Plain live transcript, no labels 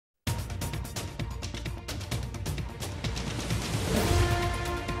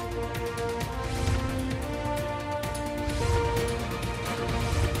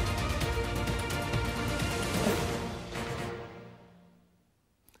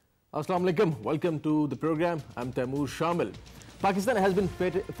Assalamu alaikum. Welcome to the program. I'm Taimur Shamil. Pakistan has been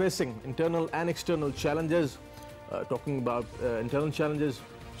facing internal and external challenges. Talking about internal challenges,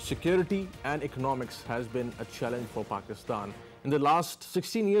 security and economics has been a challenge for Pakistan. In the last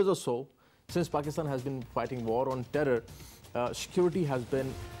 16 years or so, since Pakistan has been fighting war on terror, security has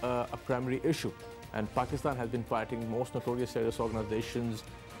been a primary issue. And Pakistan has been fighting most notorious terrorist organizations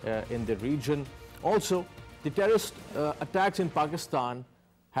in the region. Also, the terrorist attacks in Pakistan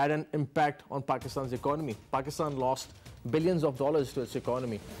had an impact on Pakistan's economy. Pakistan lost billions of dollars to its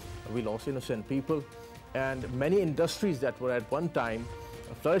economy. We lost innocent people, and many industries that were at one time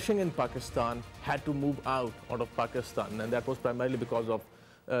flourishing in Pakistan had to move out of Pakistan, and that was primarily because of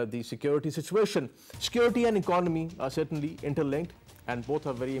the security situation. Security and economy are certainly interlinked, and both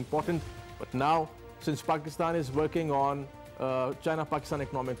are very important. But now, since Pakistan is working on China-Pakistan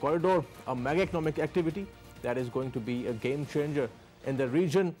Economic Corridor, a mega economic activity that is going to be a game changer in the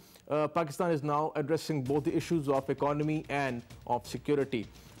region, Pakistan is now addressing both the issues of economy and of security.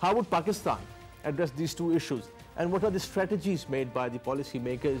 How would Pakistan address these two issues, and what are the strategies made by the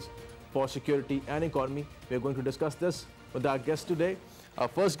policymakers for security and economy? We are going to discuss this with our guest today. Our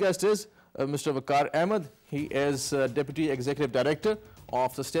first guest is Mr. Waqar Ahmed. He is Deputy Executive Director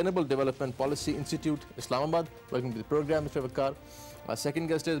of Sustainable Development Policy Institute, Islamabad. Welcome to the program, Mr. Waqar. Our second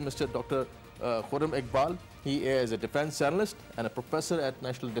guest is Mr. Dr. Khurram Iqbal. He is a defense analyst and a professor at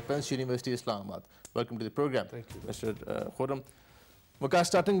National Defense University, Islamabad. Welcome to the program. Thank you, Mr. Khurram. Waqar,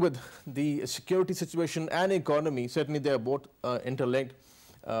 starting with the security situation and economy, certainly they are both interlinked.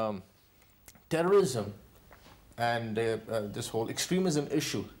 Terrorism and this whole extremism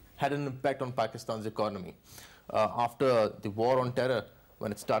issue had an impact on Pakistan's economy. After the war on terror,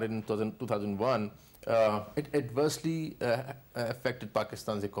 when it started in 2001, it adversely affected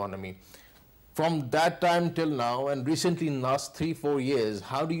Pakistan's economy. From that time till now, and recently in the last 3-4 years,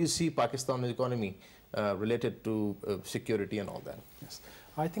 how do you see Pakistan's economy related to security and all that? Yes,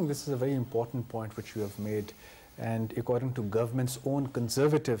 I think this is a very important point which you have made, and according to government's own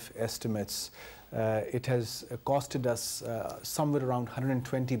conservative estimates, it has costed us somewhere around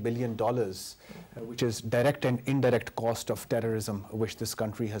 $120 billion, which is direct and indirect cost of terrorism which this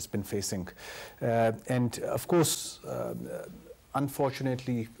country has been facing. And of course,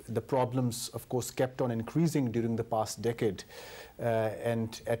 unfortunately, the problems, of course, kept on increasing during the past decade.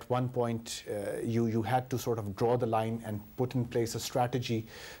 And at one point, you had to sort of draw the line and put in place a strategy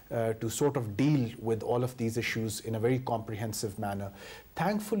to sort of deal with all of these issues in a very comprehensive manner.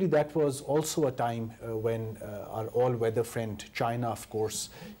 Thankfully, that was also a time when our all-weather friend, China, of course,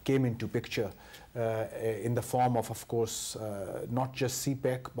 came into picture in the form of course, not just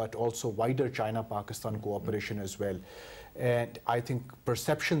CPEC, but also wider China-Pakistan cooperation as well. And I think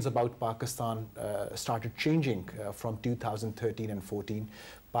perceptions about Pakistan started changing from 2013 and 14.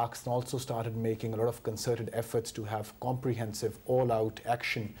 Pakistan also started making a lot of concerted efforts to have comprehensive, all-out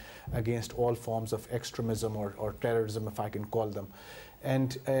action against all forms of extremism or terrorism, if I can call them.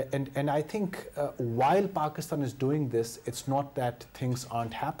 And I think while Pakistan is doing this, it's not that things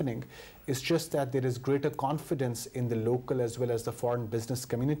aren't happening. It's just that there is greater confidence in the local as well as the foreign business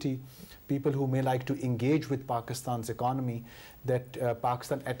community, people who may like to engage with Pakistan's economy, that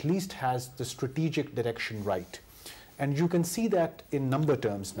Pakistan at least has the strategic direction right. And you can see that in number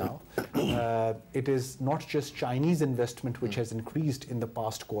terms now. It is not just Chinese investment which has increased in the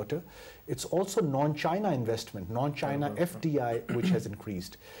past quarter. It's also non-China investment, non-China FDI which has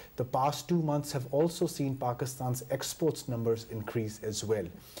increased. The past 2 months have also seen Pakistan's exports numbers increase as well.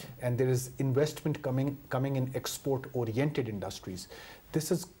 And there is investment coming in export-oriented industries. This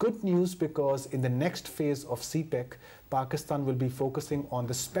is good news because in the next phase of CPEC, Pakistan will be focusing on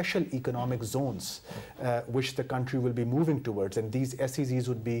the special economic zones which the country will be moving towards. And these SEZs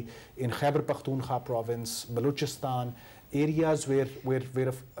would be in Khyber Pakhtunkhwa province, Balochistan, areas where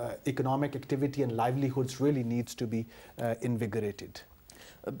economic activity and livelihoods really needs to be invigorated.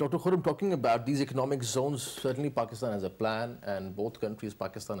 Dr. Khurram, talking about these economic zones, certainly Pakistan has a plan, and both countries,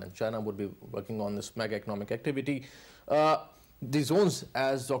 Pakistan and China, would be working on this mega economic activity. The zones,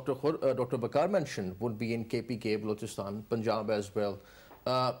 as Dr. Waqar mentioned, would be in KPK, Balochistan, Punjab as well.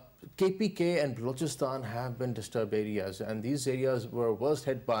 KPK and Balochistan have been disturbed areas, and these areas were worst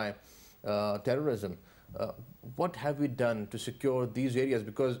hit by terrorism. What have we done to secure these areas?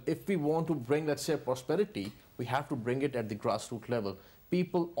 Because if we want to bring, let's say, prosperity, we have to bring it at the grassroots level.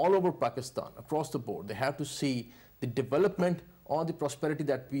 People all over Pakistan, across the board, they have to see the development or the prosperity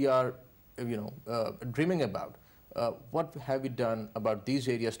that we are, dreaming about. What have we done about these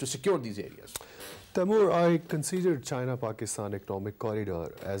areas to secure these areas? Taimur, I consider China-Pakistan Economic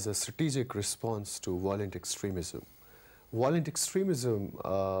Corridor as a strategic response to violent extremism. violent extremism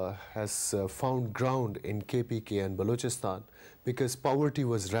has found ground in KPK and Balochistan because poverty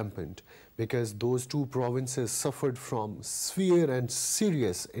was rampant, because those two provinces suffered from severe and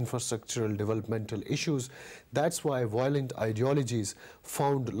serious infrastructural developmental issues. That's why violent ideologies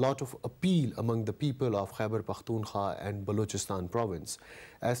found a lot of appeal among the people of Khyber Pakhtunkhwa and Balochistan province.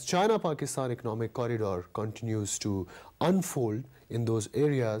 As China-Pakistan economic corridor continues to unfold in those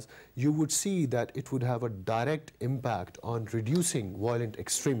areas, you would see that it would have a direct impact on reducing violent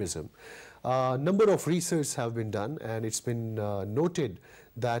extremism. A number of research have been done, and it's been noted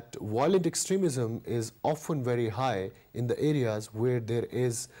that violent extremism is often very high in the areas where there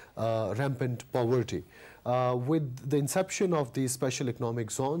is rampant poverty. With the inception of these special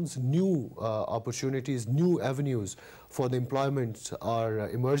economic zones, new opportunities, new avenues for the employment are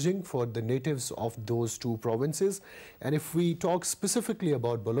emerging for the natives of those two provinces. And if we talk specifically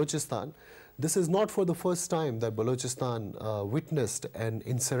about Balochistan, this is not for the first time that Balochistan witnessed an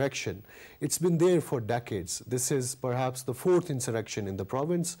insurrection. It's been there for decades. This is perhaps the fourth insurrection in the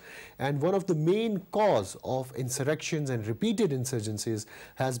province, and one of the main cause of insurrections and repeated insurgencies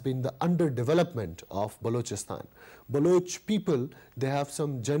has been the underdevelopment of Balochistan. Baloch people, they have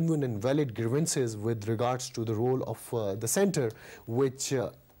some genuine and valid grievances with regards to the role of the center, which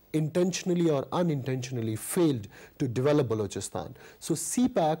intentionally or unintentionally failed to develop Balochistan. So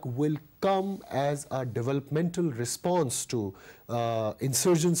CPAC will come as a developmental response to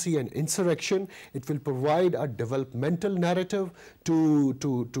insurgency and insurrection. It will provide a developmental narrative to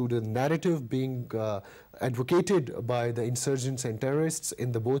the narrative being advocated by the insurgents and terrorists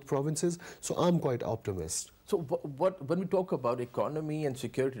in the both provinces. So I'm quite optimistic. So when we talk about economy and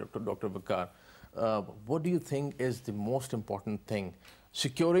security, Dr. Waqar, what do you think is the most important thing?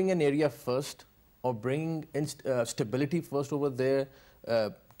 Securing an area first, or bringing in stability first over there,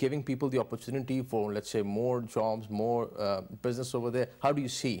 giving people the opportunity for, let's say, more jobs, more business over there? How do you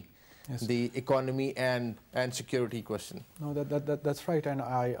see the economy and security question? No, that's right, and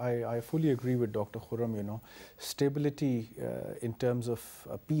I fully agree with Dr. Khurram. You know, stability in terms of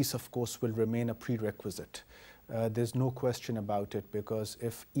peace, of course, will remain a prerequisite. There's no question about it, because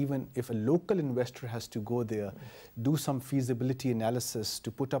even if a local investor has to go there, do some feasibility analysis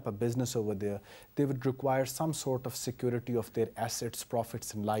to put up a business over there, they would require some sort of security of their assets,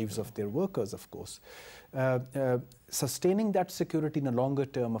 profits, and lives of their workers, of course. Sustaining that security in a longer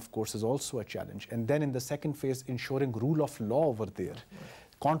term, of course, is also a challenge. And then in the second phase, ensuring rule of law over there.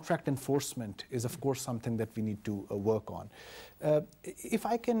 Contract enforcement is, of course, something that we need to work on. If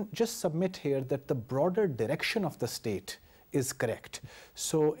I can just submit here that the broader direction of the state is correct.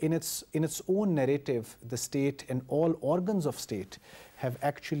 So in its own narrative, the state and all organs of state have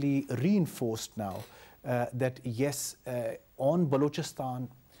actually reinforced now that yes, on Balochistan,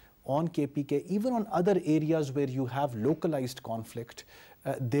 on KPK, even on other areas where you have localized conflict,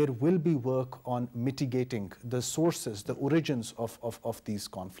 there will be work on mitigating the sources, the origins of these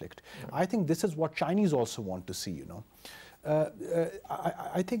conflict. I think this is what Chinese also want to see, you know.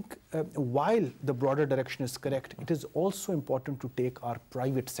 I think while the broader direction is correct, it is also important to take our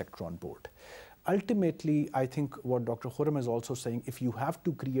private sector on board. Ultimately, I think what Dr. Khurram is also saying, if you have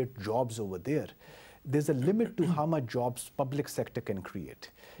to create jobs over there, there's a limit to how much jobs public sector can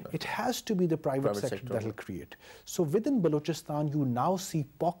create. It has to be the private sector that will create. So within Balochistan, you now see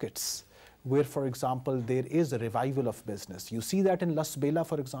pockets where, for example, there is a revival of business. You see that in Las Bela,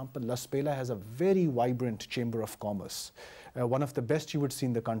 for example. Las Bela has a very vibrant chamber of commerce, one of the best you would see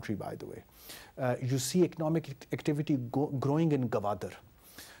in the country, by the way. You see economic activity growing in Gwadar.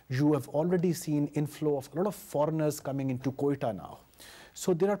 You have already seen inflow of a lot of foreigners coming into Quetta now.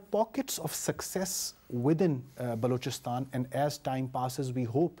 So there are pockets of success within Balochistan, and as time passes, we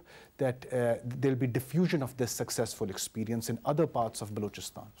hope that there'll be diffusion of this successful experience in other parts of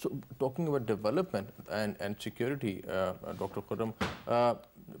Balochistan. So talking about development and security, Dr. Khurram,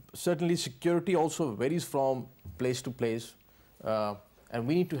 certainly security also varies from place to place, and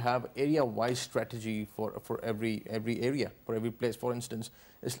we need to have area-wise strategy for every area, for every place. For instance,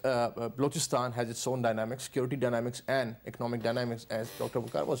 Balochistan has its own dynamics, security dynamics and economic dynamics, as Dr.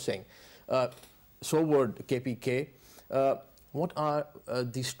 Waqar was saying. So would KPK. What are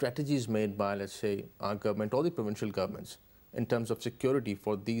the strategies made by, let's say, our government or the provincial governments in terms of security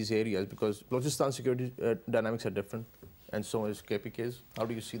for these areas? Because Balochistan security dynamics are different, and so is KPK's. How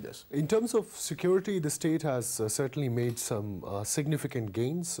do you see this? In terms of security, the state has certainly made some significant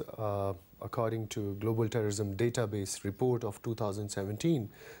gains. According to Global Terrorism Database report of 2017,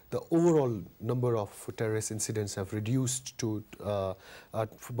 the overall number of terrorist incidents have reduced to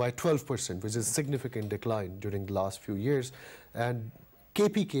by 12%, which is a significant decline during the last few years. And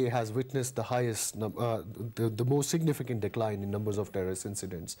KPK has witnessed the highest, the most significant decline in numbers of terrorist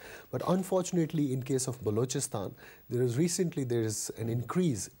incidents. But unfortunately, in case of Balochistan, there is an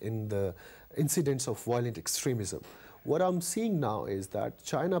increase in the incidents of violent extremism. What I'm seeing now is that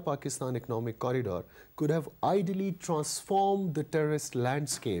China-Pakistan Economic Corridor could have ideally transformed the terrorist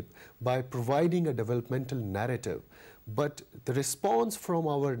landscape by providing a developmental narrative. But the response from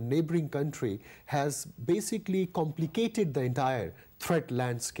our neighboring country has basically complicated the entire threat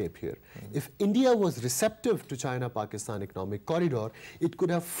landscape here. If India was receptive to China-Pakistan Economic Corridor, it could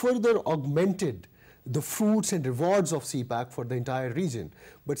have further augmented the fruits and rewards of CPEC for the entire region.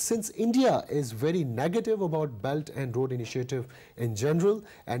 But since India is very negative about Belt and Road Initiative in general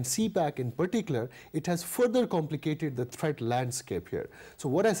and CPEC in particular, it has further complicated the threat landscape here. So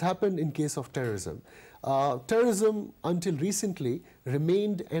what has happened in case of terrorism? Terrorism until recently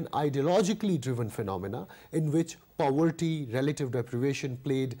remained an ideologically driven phenomena in which poverty, relative deprivation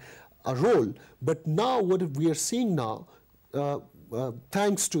played a role. But now what we are seeing now,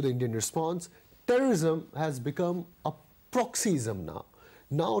 thanks to the Indian response, terrorism has become a proxyism now.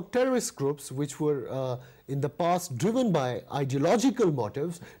 Now terrorist groups which were in the past driven by ideological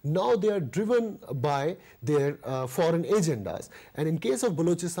motives, now they are driven by their foreign agendas. And in case of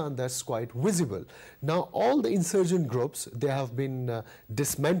Balochistan, that's quite visible. Now all the insurgent groups, they have been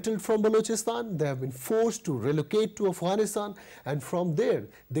dismantled from Balochistan, they have been forced to relocate to Afghanistan, and from there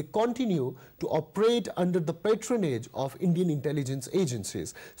they continue to operate under the patronage of Indian intelligence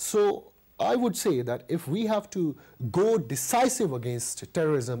agencies. So I would say that if we have to go decisive against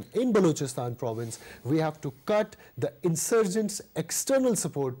terrorism in Balochistan province, we have to cut the insurgents' external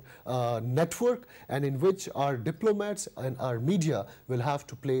support network, and in which our diplomats and our media will have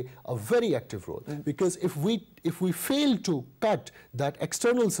to play a very active role. Because if we fail to cut that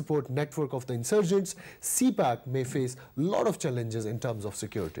external support network of the insurgents, CPEC may face a lot of challenges in terms of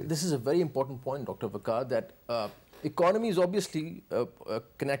security. This is a very important point, Dr. Waqar, that economy is obviously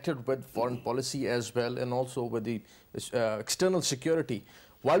connected with foreign policy as well, and also with the external security.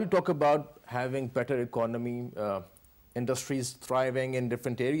 While we talk about having better economy, industries thriving in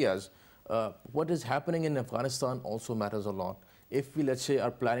different areas, what is happening in Afghanistan also matters a lot. If we, let's say, are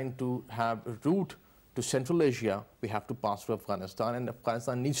planning to have a route to Central Asia, we have to pass through Afghanistan, and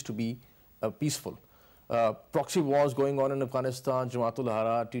Afghanistan needs to be peaceful. Proxy wars going on in Afghanistan,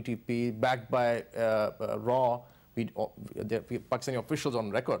 Jamaat-ul-Ahrar, TTP, backed by RAW. Pakistani officials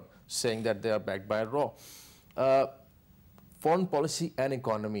on record saying that they are backed by RAW. Foreign policy and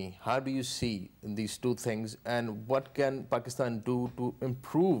economy, how do you see these two things, and what can Pakistan do to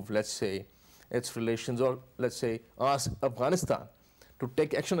improve, let's say, its relations, or let's say ask Afghanistan to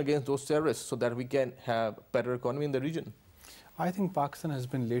take action against those terrorists so that we can have better economy in the region? I think Pakistan has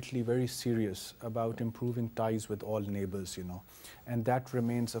been lately very serious about improving ties with all neighbors, and that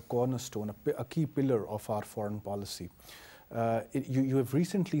remains a cornerstone, a key pillar of our foreign policy. You have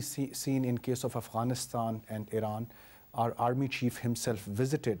recently seen in case of Afghanistan and Iran, our army chief himself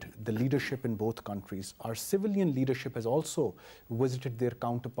visited the leadership in both countries. Our civilian leadership has also visited their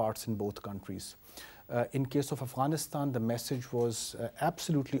counterparts in both countries. In case of Afghanistan, the message was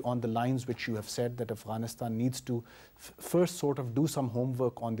absolutely on the lines which you have said, that Afghanistan needs to first sort of do some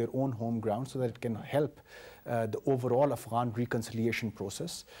homework on their own home ground so that it can help the overall Afghan reconciliation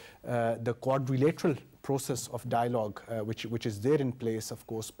process. The quadrilateral process of dialogue, which is there in place, of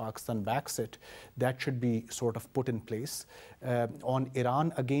course, Pakistan backs it, that should be sort of put in place. On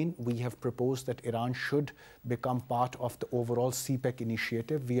Iran, again, we have proposed that Iran should become part of the overall CPEC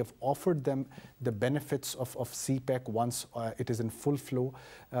initiative. We have offered them the benefits of CPEC once it is in full flow.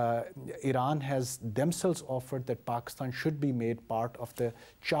 Iran has themselves offered that Pakistan should be made part of the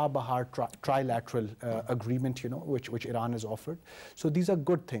Chabahar trilateral agreement, which Iran has offered. So these are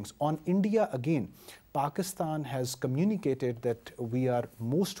good things. On India, again, Pakistan has communicated that we are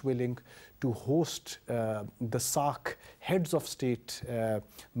most willing to host the SAARC heads of state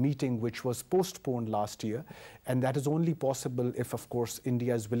meeting, which was postponed last year. And that is only possible if, of course,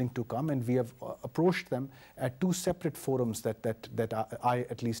 India is willing to come. And we have approached them at two separate forums that I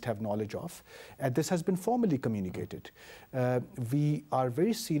at least have knowledge of. And this has been formally communicated. We are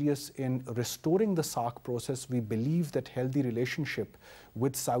very serious in restoring the SAARC process. We believe that healthy relationship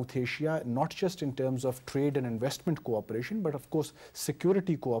with South Asia, not just in terms of trade and investment cooperation, but of course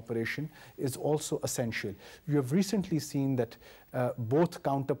security cooperation is also essential. You have recently seen that both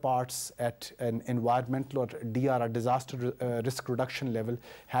counterparts at an environmental or DRR, disaster risk reduction level,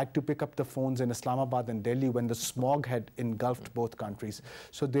 had to pick up the phones in Islamabad and Delhi when the smog had engulfed both countries.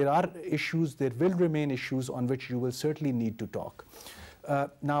 So there are issues, there will remain issues on which you will certainly need to talk.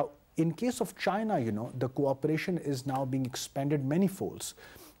 Now, In case of China, the cooperation is now being expanded many folds,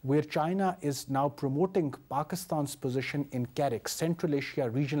 where China is now promoting Pakistan's position in CAREC, Central Asia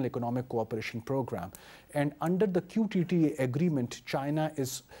Regional Economic Cooperation Program. And under the QTTA agreement, China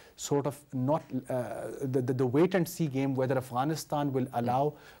is sort of not the wait and see game whether Afghanistan will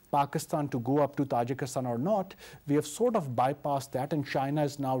allow Pakistan to go up to Tajikistan or not. We have sort of bypassed that, and China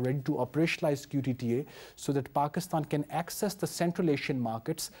is now ready to operationalize QTTA so that Pakistan can access the Central Asian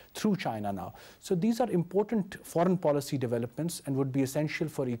markets through China now. So these are important foreign policy developments and would be essential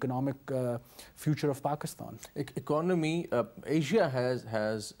for economic future of Pakistan. Economy, Asia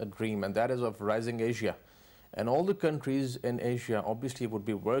has a dream, and that is of rising Asia. And all the countries in Asia obviously would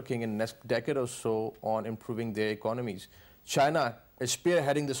be working in the next decade or so on improving their economies. China is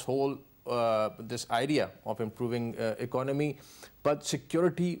spearheading this whole this idea of improving economy, but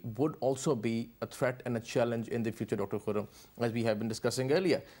security would also be a threat and a challenge in the future, Dr. Khurram, as we have been discussing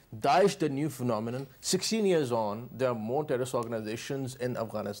earlier. Daesh, the new phenomenon, 16 years on, there are more terrorist organizations in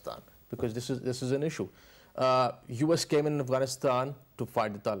Afghanistan because this is an issue. US came in Afghanistan to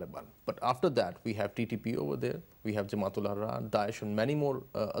fight the Taliban, but after that we have TTP over there, we have Jamaat-ul Ahrar, Daesh, and many more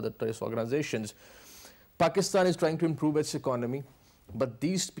other terrorist organizations. Pakistan is trying to improve its economy, but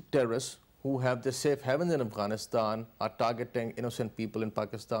these terrorists who have the safe havens in Afghanistan are targeting innocent people in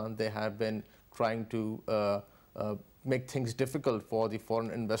Pakistan. They have been trying to make things difficult for the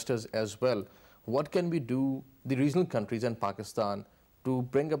foreign investors as well. What can we do, the regional countries and Pakistan, to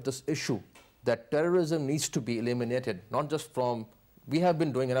bring up this issue that terrorism needs to be eliminated, not just from, we have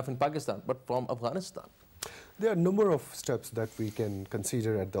been doing enough in Pakistan, but from Afghanistan? There are a number of steps that we can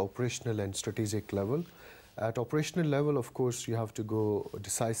consider at the operational and strategic level. At operational level, of course, you have to go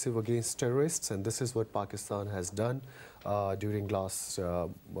decisive against terrorists, and this is what Pakistan has done during last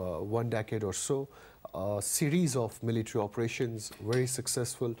 1 decade or so. A series of military operations, very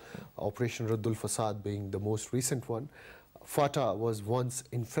successful, Operation Raddul Fasad being the most recent one. FATA was once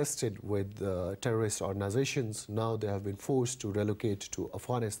infested with terrorist organizations. Now they have been forced to relocate to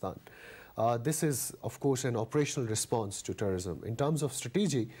Afghanistan. This is, of course, an operational response to terrorism. In terms of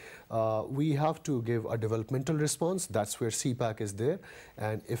strategy, we have to give a developmental response. That's where CPAC is there.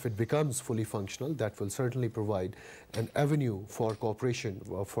 And if it becomes fully functional, that will certainly provide an avenue for cooperation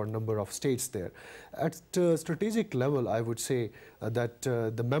for a number of states there. At strategic level, I would say that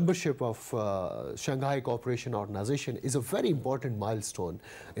the membership of Shanghai Cooperation Organization is a very important milestone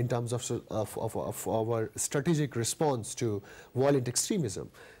in terms of our strategic response to violent extremism.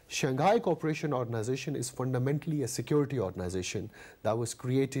 Shanghai Cooperation Organization is fundamentally a security organization that was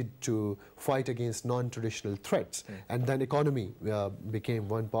created to fight against non-traditional threats, and then economy became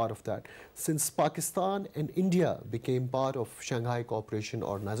one part of that. Since Pakistan and India became part of Shanghai Cooperation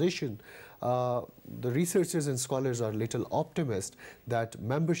Organization, the researchers and scholars are a little optimistic that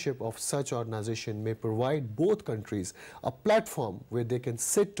membership of such organization may provide both countries a platform where they can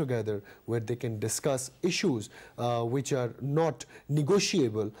sit together, where they can discuss issues which are not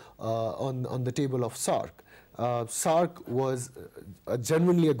negotiable on the table of SAARC. SAARC was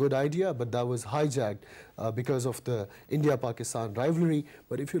genuinely a good idea, but that was hijacked because of the India-Pakistan rivalry.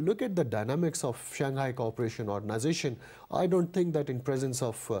 But if you look at the dynamics of Shanghai Cooperation Organization, I don't think that in presence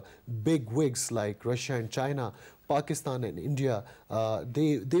of big wigs like Russia and China, Pakistan and India,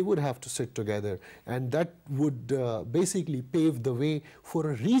 they would have to sit together, and that would basically pave the way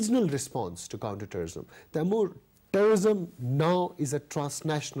for a regional response to counterterrorism. Terrorism now is a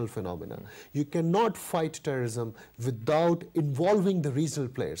transnational phenomenon. You cannot fight terrorism without involving the regional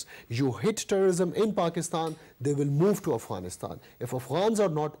players. You hit terrorism in Pakistan, they will move to Afghanistan. If Afghans are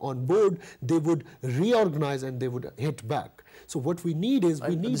not on board, they would reorganize and they would hit back. So what we need is,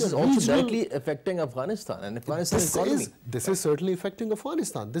 this is also directly affecting Afghanistan and Afghanistan's economy. This is certainly affecting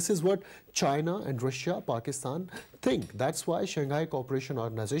Afghanistan. This is what China and Russia, Pakistan think. That's why Shanghai Cooperation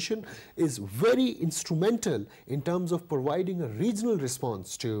Organization is very instrumental in terms of providing a regional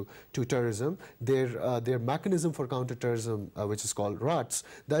response to terrorism. Their mechanism for counterterrorism, which is called RATS,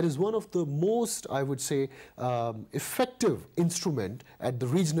 that is one of the most, I would say, effective instrument at the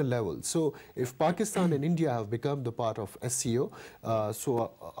regional level. So if Pakistan and India have become the part of SCO,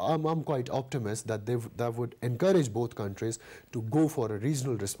 so I'm quite optimistic that that would encourage both countries to go for a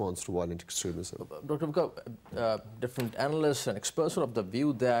regional response to violent extremism. Dr. Vakar, different analysts and experts are of the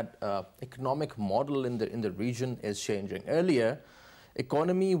view that economic model in the region is changing. Earlier,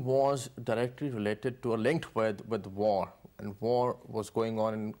 economy was directly related to or linked with war, and war was going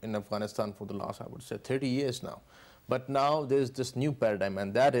on in Afghanistan for the last, I would say, 30 years now. But now there's this new paradigm,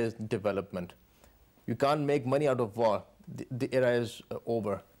 and that is development. You can't make money out of war. The era is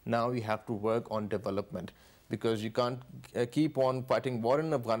over. Now you have to work on development. because you can't keep on fighting war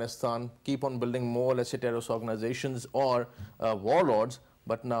in Afghanistan, keep on building more, let's say, terrorist organizations or warlords,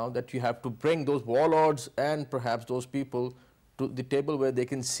 but now that you have to bring those warlords and perhaps those people to the table where they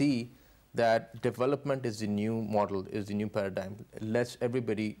can see that development is the new model, is the new paradigm. Let's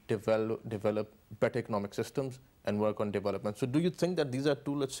everybody develop better economic systems and work on development. So do you think that these are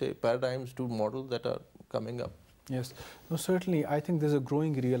two, let's say, paradigms, two models that are coming up? Yes, no, certainly. I think there's a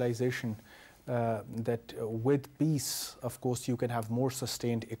growing realization that with peace, of course, you can have more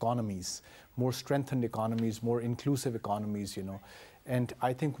sustained economies, more strengthened economies, more inclusive economies, you know. And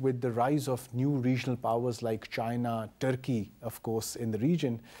I think with the rise of new regional powers like China, Turkey, of course, in the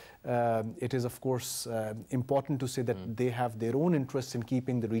region, it is, of course, important to say that they have their own interests in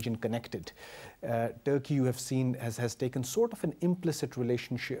keeping the region connected. Turkey, you have seen, has taken sort of an implicit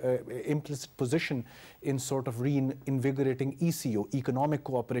relationship, implicit position in sort of reinvigorating ECO, Economic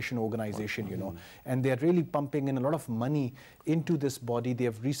Cooperation Organization, you know, and they're really pumping in a lot of money into this body. They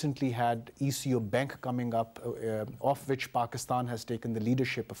have recently had ECO Bank coming up, of which Pakistan has taken the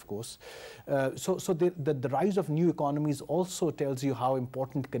leadership, of course. So the rise of new economies also tells you how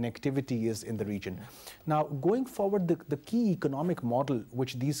important connectivity is in the region. Now, going forward, the key economic model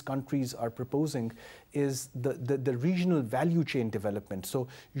which these countries are proposing is the regional value chain development. So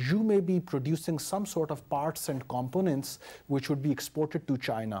you may be producing some sort of parts and components which would be exported to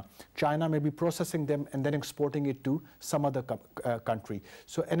China. China may be processing them and then exporting it to some other country.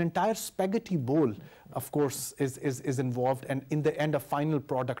 So an entire spaghetti bowl, of course, is involved, and in the end a final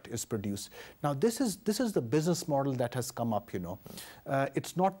product is produced. Now this is the business model that has come up, you know.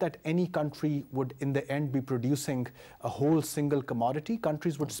 It's not that any country would in the end be producing a whole single commodity.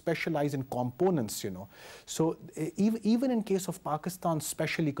 Countries would specialize in components, you know. So even in case of Pakistan's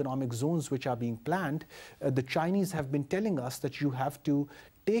special economic zones which are being planned, the Chinese have been telling us that you have to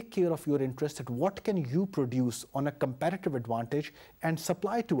take care of your interest at what can you produce on a competitive advantage and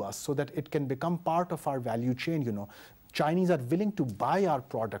supply to us so that it can become part of our value chain, you know. Chinese are willing to buy our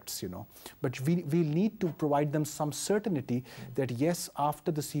products, you know, but we need to provide them some certainty that yes, after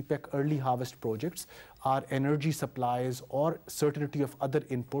the CPEC early harvest projects, our energy supplies or certainty of other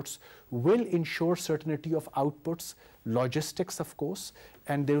inputs will ensure certainty of outputs, logistics, of course,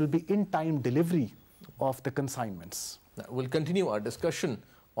 and there will be in-time delivery of the consignments. Now, we'll continue our discussion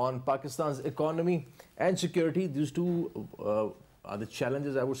on Pakistan's economy and security. These two are the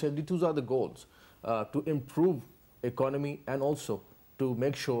challenges, I would say. These two are the goals, to improve economy and also to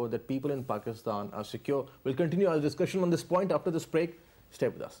make sure that people in Pakistan are secure. We'll continue our discussion on this point after this break. Stay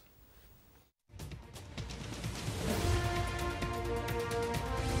with us.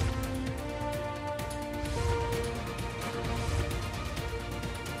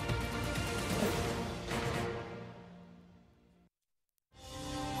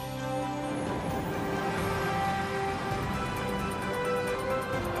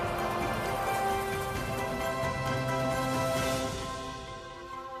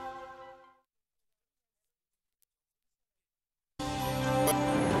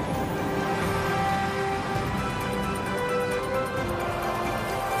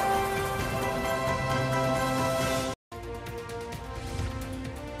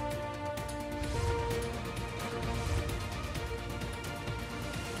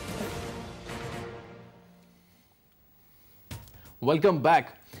 Welcome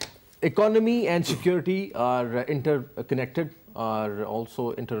back. Economy and security are interconnected, are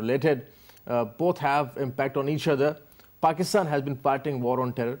also interrelated. Both have impact on each other. Pakistan has been fighting war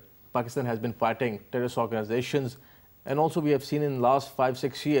on terror. Pakistan has been fighting terrorist organizations. And also we have seen in the last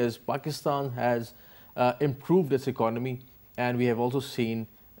 5-6 years, Pakistan has improved its economy. And we have also seen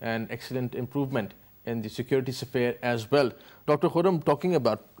an excellent improvement in the security sphere as well. Dr. Khurram, talking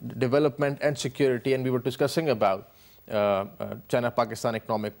about development and security, and we were discussing about China-Pakistan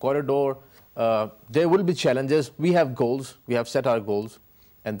economic corridor. There will be challenges. We have goals. We have set our goals,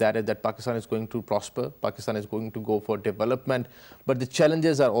 and that is that Pakistan is going to prosper. Pakistan is going to go for development. But the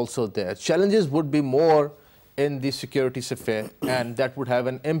challenges are also there. Challenges would be more in the security sphere, and that would have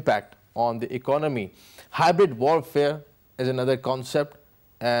an impact on the economy. Hybrid warfare is another concept,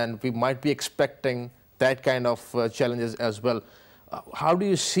 and we might be expecting that kind of challenges as well. How do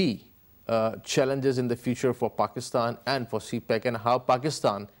you see challenges in the future for Pakistan and for CPEC, and how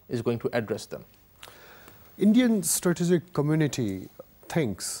Pakistan is going to address them? Indian strategic community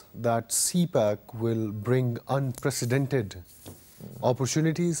thinks that CPEC will bring unprecedented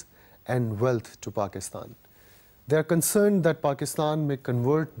opportunities and wealth to Pakistan. They are concerned that Pakistan may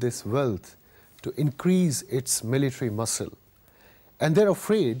convert this wealth to increase its military muscle. And they're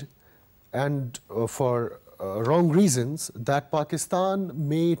afraid and for wrong reasons, that Pakistan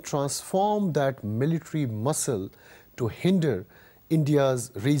may transform that military muscle to hinder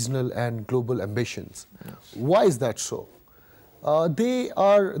India's regional and global ambitions. Yes. Why is that so? They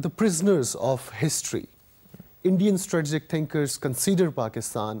are the prisoners of history. Indian strategic thinkers consider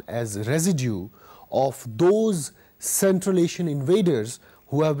Pakistan as a residue of those Central Asian invaders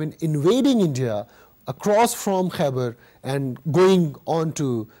who have been invading India across from Khyber and going on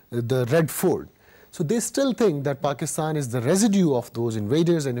to the Red Fort. So they still think that Pakistan is the residue of those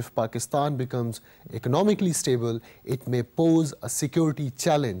invaders, and if Pakistan becomes economically stable, it may pose a security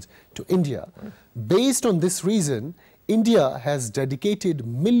challenge to India. Based on this reason, India has dedicated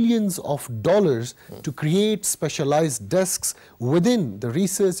millions of dollars to create specialized desks within the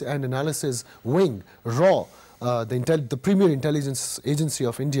Research and Analysis Wing, RAW, the premier intelligence agency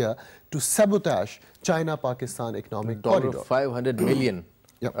of India, to sabotage China-Pakistan economic corridor. $500 million,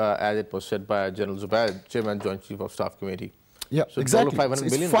 Yep. As it was said by General Zubair, Chairman Joint Chief of Staff Committee. Yeah, so exactly.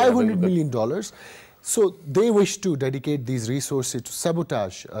 It's $500 million. So they wish to dedicate these resources to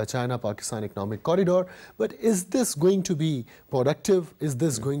sabotage China-Pakistan economic corridor. But is this going to be productive? Is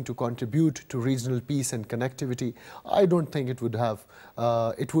this going to contribute to regional peace and connectivity? I don't think it would have.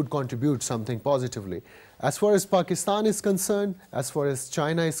 It would contribute something positively. As far as Pakistan is concerned, as far as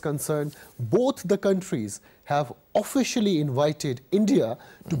China is concerned, both the countries have officially invited India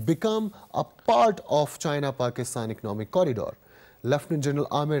to become a part of China-Pakistan economic corridor. Lieutenant General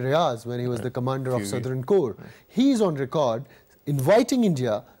Amir Riaz, when he was the commander of Southern Corps, he is on record inviting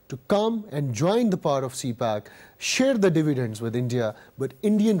India to come and join the part of CPAC, share the dividends with India, but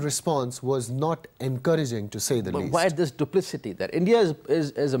Indian response was not encouraging, to say the least. Why this duplicity? That India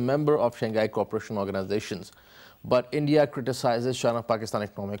is a member of Shanghai Cooperation Organizations, but India criticizes China-Pakistan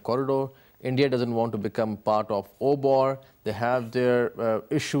economic corridor. India doesn't want to become part of OBOR. They have their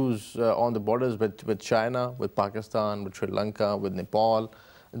issues on the borders with China, with Pakistan, with Sri Lanka, with Nepal.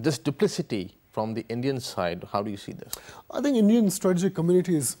 This duplicity from the Indian side, how do you see this? I think Indian strategic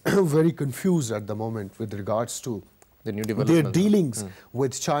community is very confused at the moment with regards to the new their dealings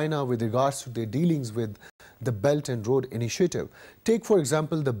with China, with regards to their dealings with the Belt and Road Initiative. Take, for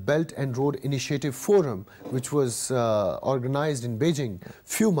example, the Belt and Road Initiative Forum, which was organized in Beijing a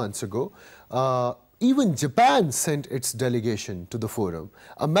few months ago. Even Japan sent its delegation to the forum.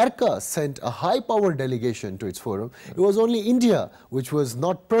 America sent a high-powered delegation to its forum. It was only India which was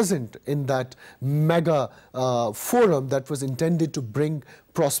not present in that mega forum that was intended to bring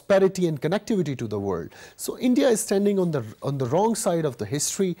prosperity and connectivity to the world. So India is standing on the wrong side of the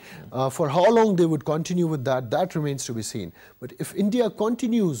history. For how long they would continue with that remains to be seen. But if India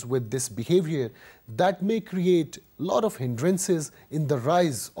continues with this behavior, that may create a lot of hindrances in the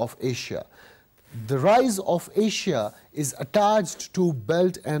rise of Asia. The rise of Asia is attached to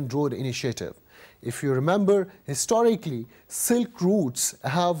Belt and Road Initiative. If you remember, historically, Silk routes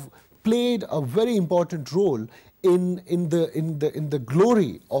have played a very important role in the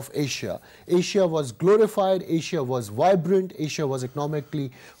glory of Asia. Asia was glorified, Asia was vibrant, Asia was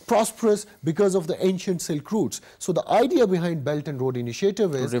economically prosperous because of the ancient Silk routes. So the idea behind Belt and Road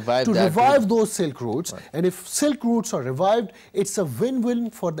Initiative is to revive those Silk routes. Right. And if Silk routes are revived, it's a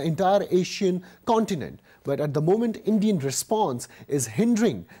win-win for the entire Asian continent. But at the moment, Indian response is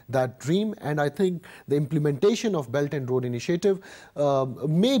hindering that dream, and I think the implementation of Belt and Road Initiative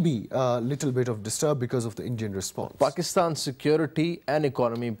may be a little bit of disturbed because of the Indian response. Pakistan's security and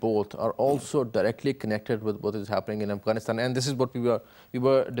economy both are also directly connected with what is happening in Afghanistan, and this is what we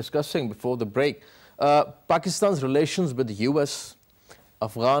were discussing before the break. Pakistan's relations with the US,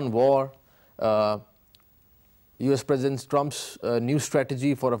 Afghan war, US President Trump's new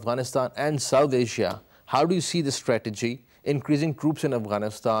strategy for Afghanistan and South Asia. How do you see this strategy, increasing troops in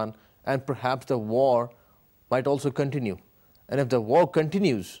Afghanistan, and perhaps the war might also continue? And if the war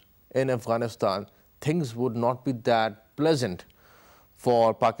continues in Afghanistan, things would not be that pleasant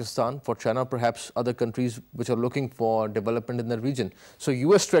for Pakistan, for China, perhaps other countries which are looking for development in the region. So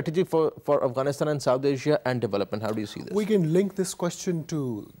US strategy for Afghanistan and South Asia and development, how do you see this? We can link this question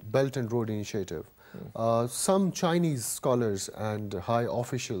to Belt and Road Initiative. Some Chinese scholars and high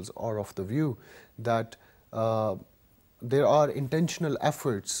officials are of the view that there are intentional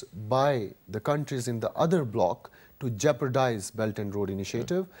efforts by the countries in the other bloc to jeopardize Belt and Road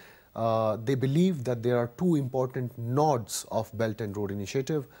Initiative. They believe that there are two important nodes of Belt and Road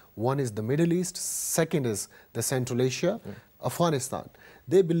Initiative. One is the Middle East, second is the Central Asia, Afghanistan.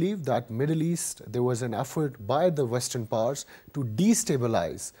 They believe that Middle East, there was an effort by the Western powers to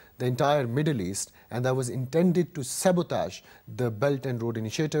destabilize the entire Middle East, and that was intended to sabotage the Belt and Road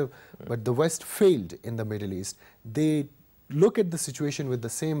Initiative, but the West failed in the Middle East. They look at the situation with the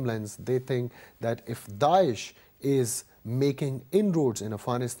same lens, they think that if Daesh is making inroads in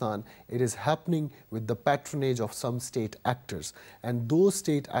Afghanistan, it is happening with the patronage of some state actors. And those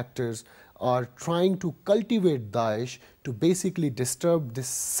state actors are trying to cultivate Daesh to basically disturb this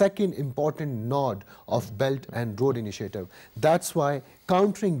second important node of Belt and Road Initiative. That's why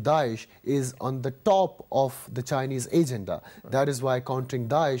countering Daesh is on the top of the Chinese agenda. That is why countering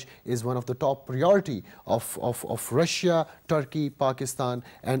Daesh is one of the top priority of Russia, Turkey, Pakistan,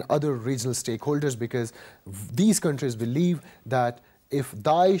 and other regional stakeholders, because these countries believe that if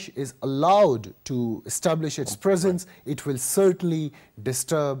Daesh is allowed to establish its presence, it will certainly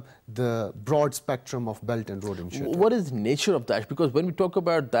disturb the broad spectrum of Belt and Road Initiative. What is the nature of Daesh? Because when we talk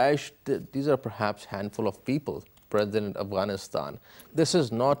about Daesh, these are perhaps handful of people present in Afghanistan. This is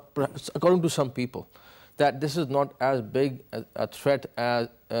not, according to some people, that this is not as big a threat as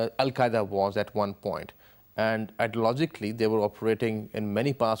Al-Qaeda was at one point. And ideologically, they were operating in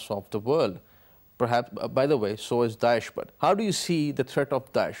many parts of the world. Perhaps, by the way, so is Daesh. But how do you see the threat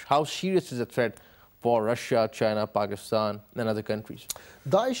of Daesh? How serious is the threat for Russia, China, Pakistan, and other countries?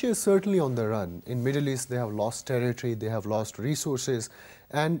 Daesh is certainly on the run. In Middle East, they have lost territory, they have lost resources.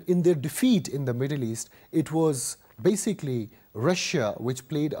 And in their defeat in the Middle East, it was basically Russia which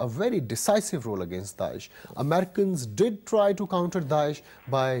played a very decisive role against Daesh. Americans did try to counter Daesh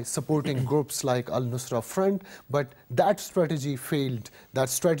by supporting groups like Al-Nusra Front, but that strategy failed. That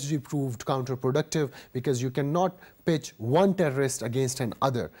strategy proved counterproductive, because you cannot pitch one terrorist against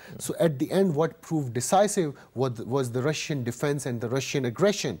another. So at the end, what proved decisive was the Russian defense and the Russian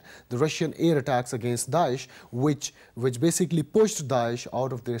aggression, the Russian air attacks against Daesh, which basically pushed Daesh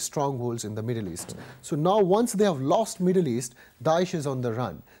out of their strongholds in the Middle East. So now once they have lost Middle East, Daesh is on the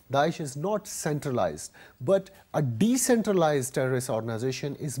run. Daesh is not centralized, but a decentralized terrorist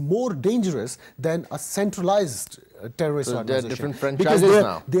organization is more dangerous than a centralized terrorist organization. There are different franchises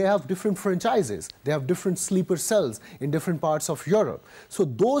now. They have different franchises. They have different sleeper cells in different parts of Europe. So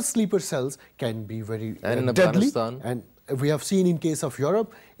those sleeper cells can be very deadly. And we have seen in case of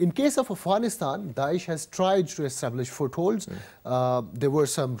Europe. In case of Afghanistan, Daesh has tried to establish footholds. There were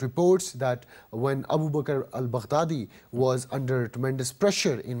some reports that when Abu Bakr al-Baghdadi was under tremendous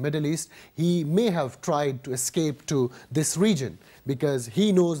pressure in Middle East, he may have tried to escape to this region, because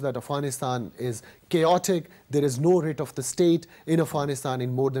he knows that Afghanistan is chaotic. There is no writ of the state in Afghanistan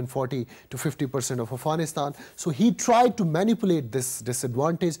in more than 40 to 50% of Afghanistan. So he tried to manipulate this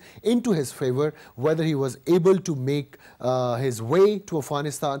disadvantage into his favor, whether he was able to make his way to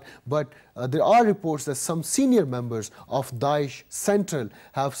Afghanistan. But there are reports that some senior members of Daesh Central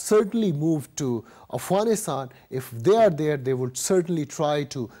have certainly moved to Afghanistan. If they are there, they would certainly try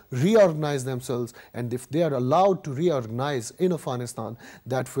to reorganize themselves. And if they are allowed to reorganize in Afghanistan,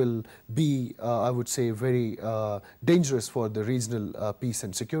 that will be, I would say, very dangerous for the regional peace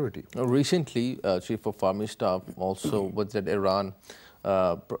and security. Recently, Chief of Army Staff also was at Iran.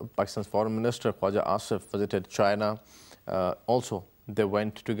 Pakistan's Foreign Minister Khwaja Asif visited China. Also, they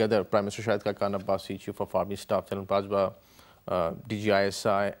went together. Prime Minister Shahid Khaqan Abbasi, Chief of Army Staff General Bajwa,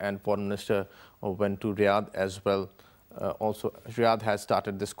 DGISI, and Foreign Minister went to Riyadh as well. Also, Riyadh has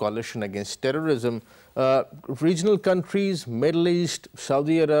started this coalition against terrorism. Regional countries, Middle East,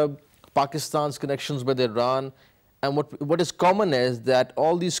 Saudi Arabia, Pakistan's connections with Iran, and what is common is that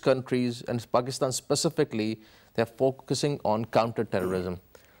all these countries, and Pakistan specifically, they're focusing on counter-terrorism.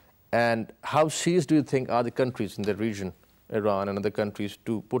 And how serious do you think are the countries in the region, Iran and other countries,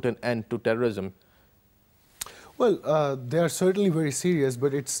 to put an end to terrorism? Well, they are certainly very serious,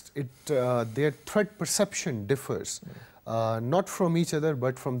 but their threat perception differs, not from each other,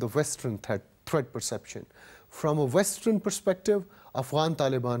 but from the Western threat perception. From a Western perspective, Afghan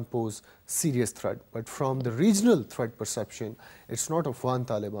Taliban pose serious threat, but from the regional threat perception, it's not Afghan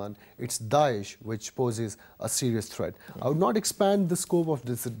Taliban, it's Daesh which poses a serious threat. I would not expand the scope of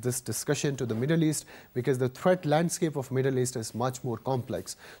this discussion to the Middle East, because the threat landscape of Middle East is much more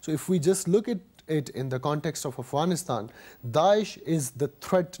complex. So if we just look at it in the context of Afghanistan, Daesh is the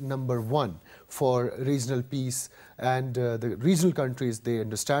threat number one for regional peace, and the regional countries, they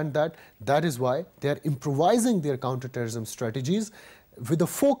understand that. That is why they are improvising their counterterrorism strategies with a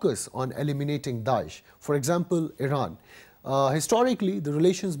focus on eliminating Daesh. For example, Iran. Historically, the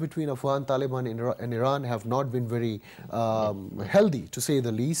relations between Afghan Taliban and Iran have not been very healthy, to say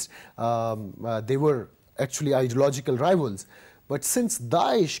the least. They were actually ideological rivals. But since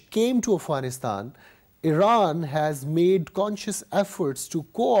Daesh came to Afghanistan, Iran has made conscious efforts to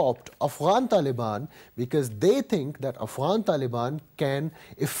co-opt Afghan Taliban, because they think that Afghan Taliban can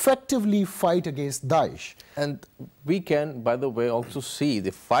effectively fight against Daesh. And we can, by the way, also see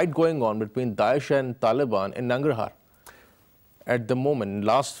the fight going on between Daesh and Taliban in Nangarhar. at the moment,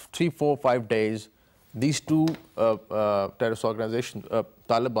 last 3, 4, 5 days, these two terrorist organizations,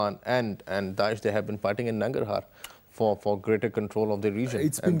 Taliban and Daesh, they have been fighting in Nangarhar for greater control of the region.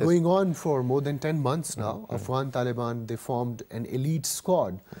 It's been going on for more than 10 months now. Afghan Taliban, they formed an elite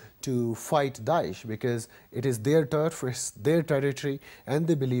squad to fight Daesh because it is their turf, it's their territory, and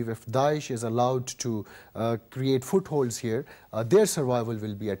they believe if Daesh is allowed to create footholds here, their survival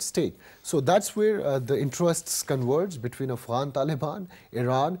will be at stake. So that's where the interests converge between Afghan Taliban,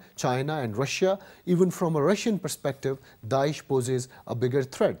 Iran, China and Russia. Even from a Russian perspective, Daesh poses a bigger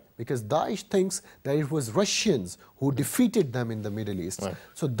threat because Daesh thinks that it was Russians who defeated them in the Middle East. Right.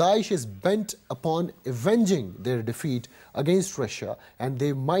 So Daesh is bent upon avenging their defeat against Russia, and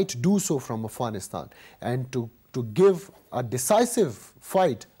they might do so from Afghanistan. And to give a decisive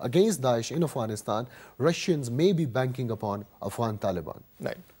fight against Daesh in Afghanistan, Russians may be banking upon Afghan Taliban.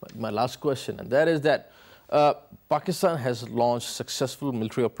 Right. My last question, and that is that Pakistan has launched successful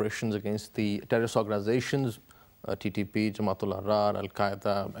military operations against the terrorist organizations, TTP, Jamaat-ul Ahrar,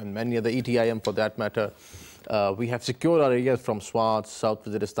 Al-Qaeda, and many other, ETIM for that matter. We have secured our areas from Swat, South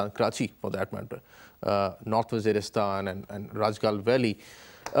Waziristan, Karachi for that matter, North Waziristan and Rajgal Valley.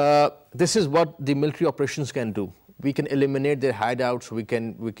 This is what the military operations can do. We can eliminate their hideouts, we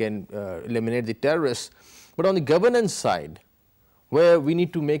can eliminate the terrorists. But on the governance side, where we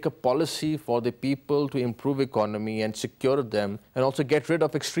need to make a policy for the people to improve economy and secure them and also get rid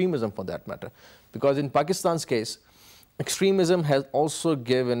of extremism for that matter. Because in Pakistan's case, extremism has also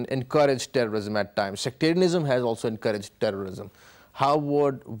encouraged terrorism at times. Sectarianism has also encouraged terrorism. How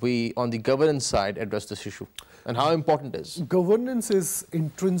would we, on the governance side, address this issue? And how important is? Governance is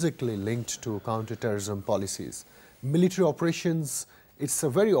intrinsically linked to counterterrorism policies. Military operations, it's a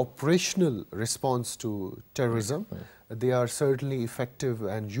very operational response to terrorism. They are certainly effective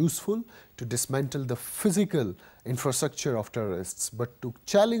and useful to dismantle the physical infrastructure of terrorists. But to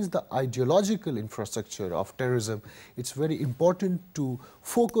challenge the ideological infrastructure of terrorism, it's very important to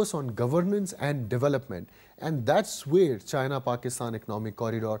focus on governance and development. And that's where China-Pakistan Economic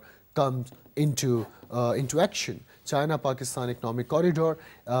Corridor comes into action. China-Pakistan Economic Corridor,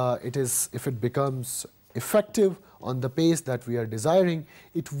 if it becomes effective on the pace that we are desiring,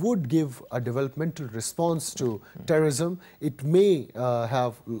 it would give a developmental response to terrorism. It may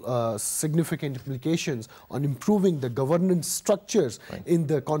have significant implications on improving the governance structures in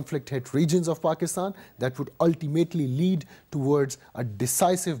the conflict-hit regions of Pakistan that would ultimately lead towards a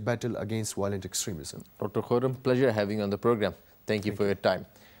decisive battle against violent extremism. Dr. Khurram, pleasure having you on the program. Thank you for your time.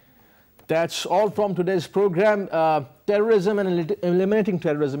 That's all from today's program. Terrorism and eliminating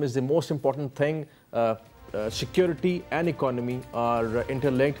terrorism is the most important thing. Security and economy are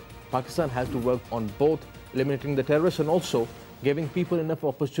interlinked. Pakistan has to work on both eliminating the terrorists and also giving people enough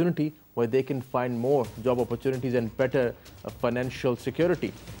opportunity where they can find more job opportunities and better financial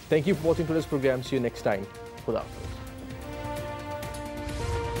security. Thank you for watching today's program. See you next time. Khuda Hafiz.